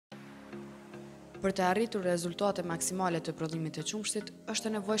Për të arritur rezultate maksimale të prodhimit të qumështit, është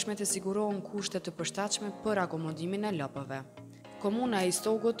e nevojshme të sigurohen kushte të përshtatshme për akomodimin e lopëve. Komuna e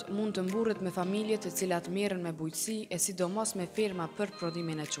Istogut mund të mburret me familjet të cilat merren me bujqësi e sidomos me ferma për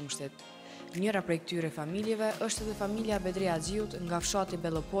prodhimin e qumështit. Njëra prej këtyre familjeve është edhe familja Bedri Haxhiut nga fshati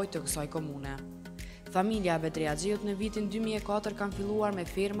Bellopojë të kësaj komune. Familja Bedri Haxhiut në vitin 2004 kanë filluar me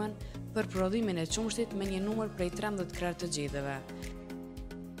fermën për prodhimin e qumështit me një numër prej 13 krerë të gjedheve.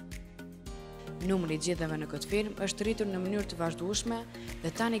 Numri i gjedheve në këtë fermë është rritur në mënyrë të vazhdueshme dhe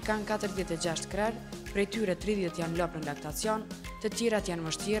tani kanë 46 krerë, prej tyre 30 janë lopë në laktacion, të tjerat janë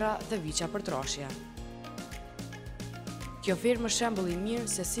mështjera dhe viça për trashje. Kjo fermë është shembull i mirë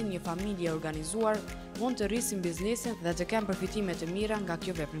se si një familje e organizuar mund të rrisin biznesin dhe të kenë përfitime të mira nga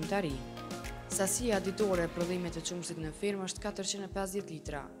kjo veprimtari. Sasia ditore e prodhimit të qumshtit në fermë është 450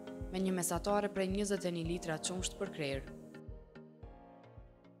 litra, me një mesatare prej 21 litra qumsht për krerë.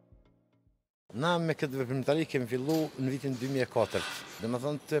 Na me këtë veprimtari kemi fillu në vitin 2004. Dhe më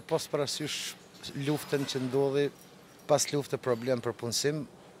thonë të pas parasysh luftën që ndodhi, pas luftë problem për punësim,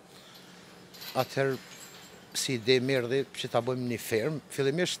 atëherë si ide merdi që ta bëjmë një fermë.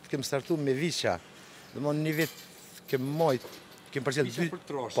 Fillimisht kemi startu me viça. Dhe më një vit kemi mojt, kemi përcjell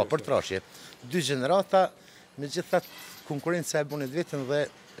për trashje. 2 gjenerata, me gjithat konkurenca e bunit vetën dhe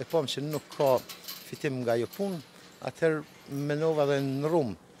e pom që nuk ka fitim nga jo punë, atëherë menova dhe në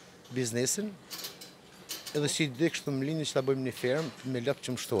rumë biznesin, edhe si ide kështu më lini që ta bëjmë një fermë me lopë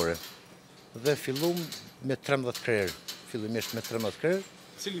qumshtore. Dhe fillum me 13 krerë, fillimisht me 13 krerë.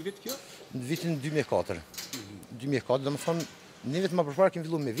 Cili vit kjo? Në vitin 2004. 2004, dhe më thonë, një vit më përpara kemi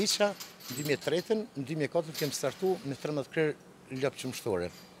fillu me viça, në 2003, në 2004 kemi startu me 13 krerë lopë qumshtore.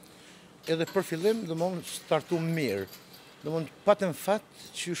 Edhe për fillim, dhe më startu mirë. Dhe më patëm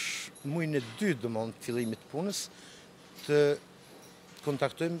fatë që është mujnë e 2, dhe më fillimit punës, të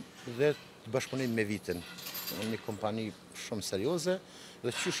kontaktojmë dhe të bashkëpunojmë me vitin. Një kompani shumë serioze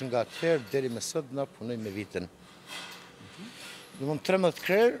dhe qysh nga atëherë deri me sot na punojmë me vitin. Dhe më 13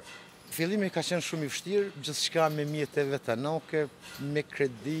 krerë, fillimi ka qenë shumë i vështirë, gjithçka me mjete vetanake, me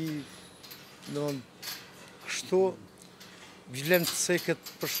kredi, dhe më kështu, vlem të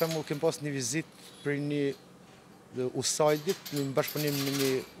sekët, për shembull, kem pas një vizit për një usajdit, një bashkëpunim me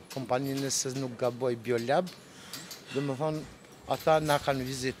një kompani nëse nuk gaboj Biolab, dhe më thonë, ata na kanë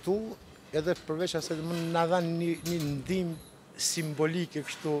vizitu, edhe përveç asaj dhe mund na dhanë një ndihmë simbolike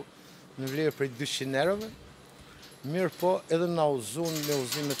kështu në vlerë prej 200 eurove. Mirë po, edhe na uzun me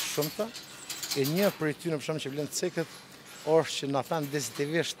uzime të shumta. E një prej tyre për shembull që vlen të cekët është që na thanë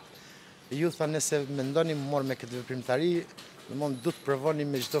dezintivisht, ju tha nëse mendoni më marr me këtë veprimtari, domthonë do të provoni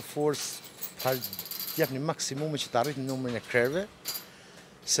me çdo forcë ta japni maksimumin që të arritni numrin e krerëve,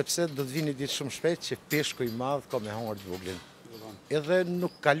 sepse do të vini ditë shumë shpejt që peshku i madh ka me hangër të voglin. Edhe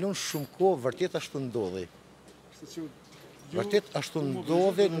nuk kalon shumë kohë, vërtet ashtu ndodhi. Vërtet ashtu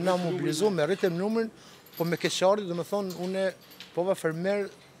ndodhi, na mobilizu me rritëm numrin, po me keqari, dhe me thonë, une pova fermer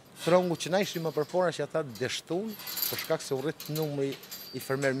trongu që na ishim më përpara që ata deshtun, për shkak se u rrit numri i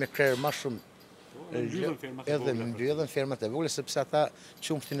fermer me krerë ma shumë, edhe më mbyllën fermat e vogla, sepse ata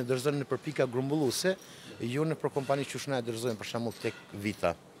qumshtin e dorëzojnë në përpika grumbulluese, jo në për kompani që shna e dorëzojnë për shembull tek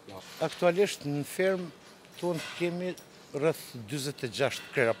Vita. Aktualisht në fermë tonë kemi rreth 46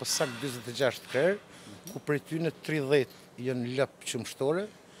 krerë, apo sakt 46 krerë, ku prej tyre 30 janë lopë qumshtore,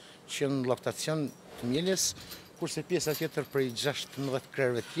 që janë laktacion të familjes, kurse pjesa tjetër prej 16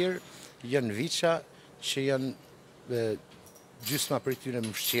 krerëve tjerë janë viça, që janë gjysma prej tyre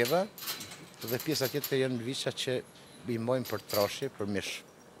mështjera, dhe pjesa tjetër janë viça që i mbojnë për trashje, për mish.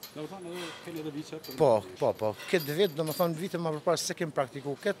 Do të thonë edhe keni edhe viça? Po. Këtë vit, do të thonë vite më përpara se kemi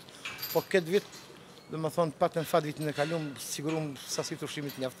praktikuar këtë, po këtë vit dhe më thonë, patëm fat vitin e kalum, sigurum sasi të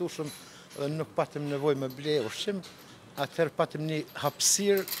ushqimit mjaftueshëm dhe nuk patëm nevojë me ble ushqim, atëherë patëm një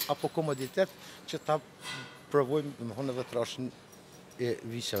hapësirë apo komoditet që ta provojmë, dhe më thonë, edhe trashën e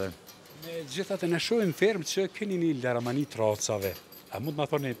viçave. Me gjithatë ne shohim fermë që keni një laramani tracave. A mund të më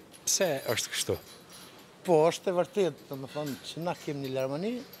thoni pse është kështu? Po, është e vërtet, dhe më thonë, që na kemi një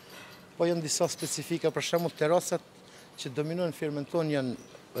laramani, po janë disa specifika, për shembull terracat që dominojnë fermën tonë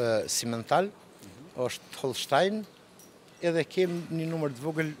janë cimental, është Holstein, edhe kemë një numër të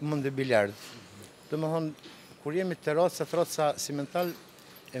vogël mund e biljard. Dhe më thonë, kur jemi terraca cimental,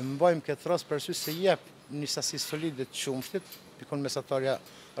 e mbajmë këtë terracë për arsye se jep një sasi solide të qumshtit, pikon mesatarja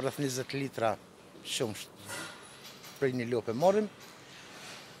rreth 20 litra qumsht prej një lopë marrim,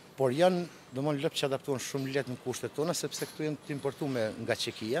 por janë domthonë lopë që adaptohen shumë lehtë në kushtet tona, sepse këtu janë të importuar nga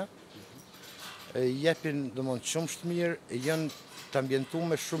Çekia. Jepin domthonë qumsht mirë, janë të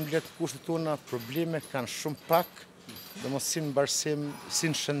ambientuar shumë lehtë në kushtet tona, probleme kanë shumë pak, domthonë si në barsim,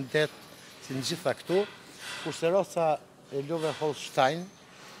 si në shëndet, si si në gjitha këtu, kurse raca e love Holstein,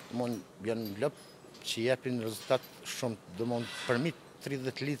 janë lop që jepin rezultat shumë, përmit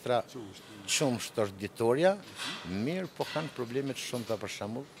 30 litra qumësht është ditorja, mirë po kanë problemet shumë të për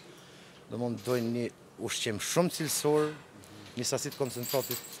shembull. Dojnë një ushqim shumë cilësor, një sasi të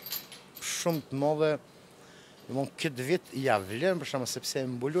koncentratit shumë të madhe. Këtë vit ja vlen për shembull sepse e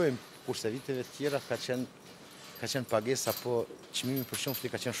mbulojmë, kurse viteve tjera ka qenë pagesa, po çmimi për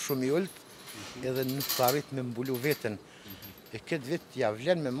qumështit ka qenë shumë i ulët, edhe nuk ka arrit me mbulu veten. E këtë vit ja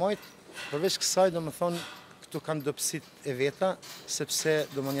vlen me majt, përveç kësaj këtu kanë dobësit e veta, sepse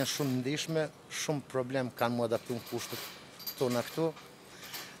janë shumë ndihshme, shumë problem kanë mu adaptu në kushtet tona këtu.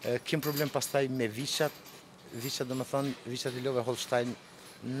 Kem problem pastaj me viçat, viçat i love Holstein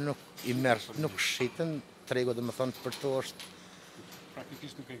nuk i merr, nuk shiten, trego për to është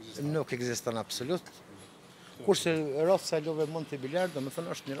Praktikisht nuk ekziston absolut. Kurse raca e love mund të biljard,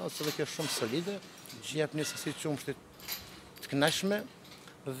 është një racë edhe kjo shumë solide, që jep një sasi qumështit të kënaqshme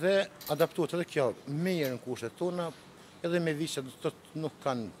dhe adaptuat edhe kjo mirë në kushtet tona, edhe me viçat nuk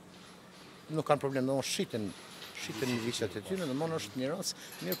kanë problem, shiten viçat e tyre, është një racë,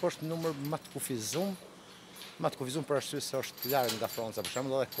 mirë po është numër më të kufizum për arsye se është larg nga Franca, për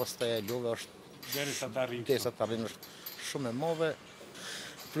shembull, edhe kosta e love është derisa të arrijnë është shumë e madhe.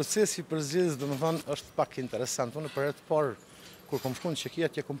 Procesi i përzgjedhjes është pak interesant. Unë për herë të parë kur kam shkuar në Çeki,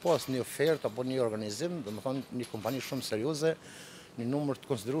 atje kam pas një ofertë apo një organizim, një kompani shumë serioze, një numër të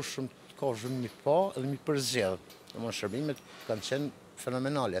konsiderueshëm të kafshëve mi pa dhe mi përzgjedh. Shërbimet kanë qenë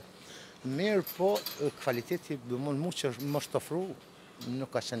fenomenale. Mirë po kvaliteti mu që më është ofru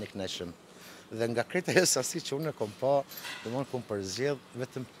nuk ka qenë i kënaqshëm. Dhe nga krejt ajo sasi që unë e kam pa, kam përzgjedh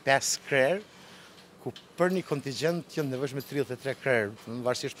vetëm 5 krerë, ku për një kontingent janë nevojshme 33 krerë,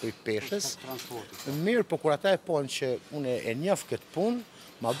 varësisht për i peshës. Mirë, po kur ata e ponë që unë e njoh këtë punë,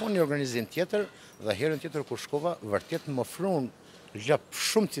 ma bon një organizim tjetër, dhe herën tjetër kur shkova, vërtet më ofruan lop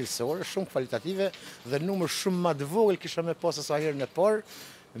shumë cilësore, shumë kvalitative, dhe numër shumë më të vogël kisha me pas sa herën e parë.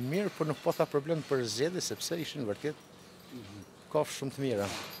 Mirë, po nuk po tha problem për zgjedhje, sepse ishin vërtet kafshë shumë të mira.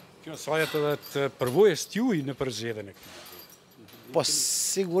 Kjo sajet edhe të përvojës t'juj në përzgjedhjen e këtij. Po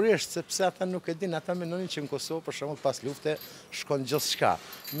sigurisht, sepse ata nuk e din, ata mendojnë që në Kosovë, për shembull, pas lufte shkon gjithçka.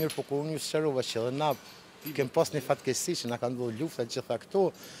 Mirë, po kur unë ju sqarova që edhe na kem pas një fatkeqësi që na kanë ndodhur lufta gjitha këtu,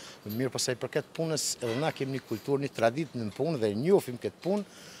 mirë, po sa i përket punës, edhe na kemi një kulturë, një traditë në punë dhe njohim këtë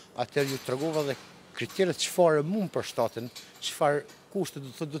punë, atëherë ju tregova dhe kriteret çfarë mund për shtatin, çfarë kushte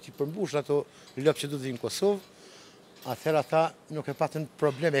do t'i përmbush ato lop që do të vinë në Kosovë. Atëherë ata nuk e patën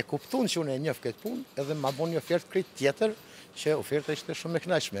probleme, e kuptuan që unë e njoh këtë punë, edhe ma bon një ofertë krejt tjetër, që oferta ishte shumë e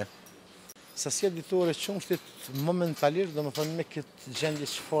kënaqshme. Sasia ditore qumështit momentalisht, me këtë gjendje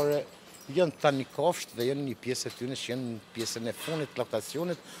çfarë janë tani kafshët dhe janë një pjesë e tyre që janë në pjesën e fundit të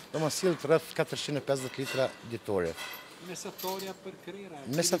laktacionit, sillet rreth 450 litra ditore. Mesatarja për krera?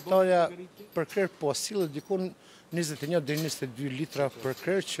 Mesatarja për krer po sillet diku 21 deri 22 litra për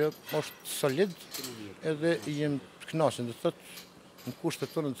krer, që është solid edhe jem të kënaqur, do thotë në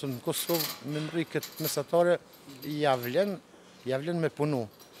kushtet tona në Kosovë me mri këtë mesatare ja vlen me punu.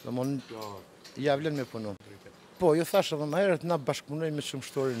 Ja vlen me punu. Po, ju thash edhe më herët, na bashkëpunojmë me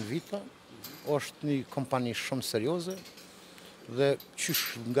qumështorin Vita, është një kompani shumë serioze, dhe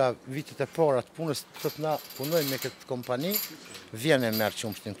qysh nga vitet e para të punës, na punojmë me këtë kompani, vjen e merr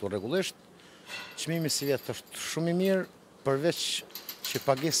qumështin këtu rregullisht. Çmimi si vjet është shumë i mirë, përveç që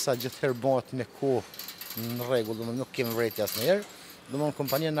pagesa gjithherë bëhet me kohë në rregull, nuk kemi vrejtje asnjëherë.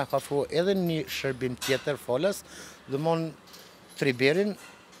 Kompania na ka ofruar edhe një shërbim tjetër falas, triberin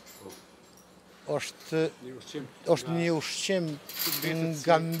është një ushqim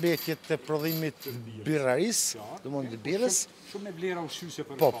nga mbetjet e prodhimit birraris, të birrës. Shumë me vlera ushqyese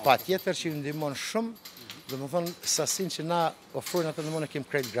për po, patjetër që ju ndihmon shumë, sasin që na ofrojnë atë e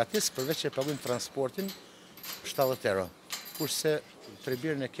kemi krejt gratis, përveç që e paguajmë transportin 70 euro, kurse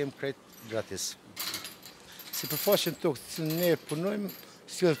triberin e kemi krejt gratis. Si përfaqen tokë që ne punojmë,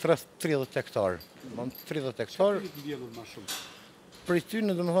 sillet rreth 30 hektar. 30 hektar. Për ty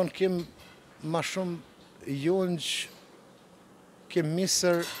në kem ma shumë jongjë, kem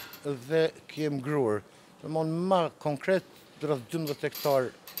misër dhe kem grur. Ma konkret, rreth 12 hektar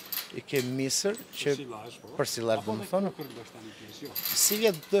i kem misër, që për silaj Si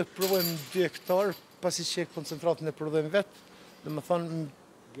vjet do provojmë 2 hektar, pasi që koncentratën e prodhojmë vetë,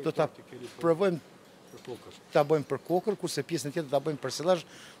 do ta provojmë ta bëjmë për kokër, kurse pjesën tjetër ta bëjmë për silazh,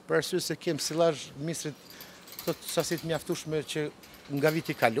 për arsye se kem silazh misrit të sasit mjaftueshme që nga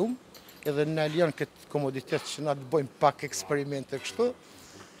viti i kaluar, edhe na lejon këtë komoditet që na të bëjmë pak eksperimente kështu.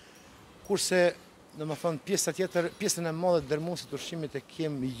 Kurse, pjesa tjetër, pjesën e madhe të dërmuesit të ushqimit e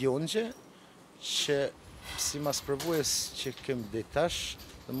kem jongje, që si mas përvojës që kem dhe tash,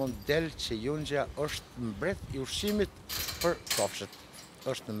 dhe mund del që Junxha është mbret i ushqimit për kafshët.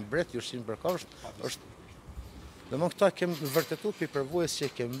 Është mbret i ushqimit për kafshët, është dhe mund këta kem vërtetu për përvojës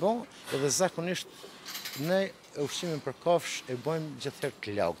që kem bon, edhe zakonisht ne ushqimin për kafsh e bojmë gjithëherë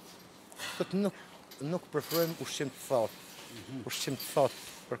të lagët. Këtë nuk preferojmë ushqim të thatë. Ushqim të thatë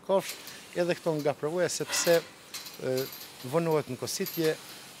për kafsh, edhe këto nga përvoja sepse vënohet në kositje,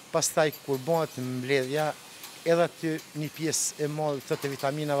 pastaj kur bëhet mbledhja, edhe aty një pjesë e madhe të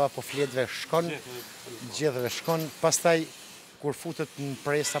vitaminave apo fletëve shkon, gjedheve shkon, pastaj kur futet në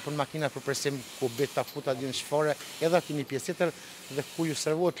pres apo në makina për presim ku beta futa dy në shfare, edhe aty një pjesë tjetër dhe ku ju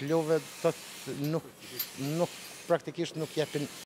servohet love, nuk praktikisht nuk japin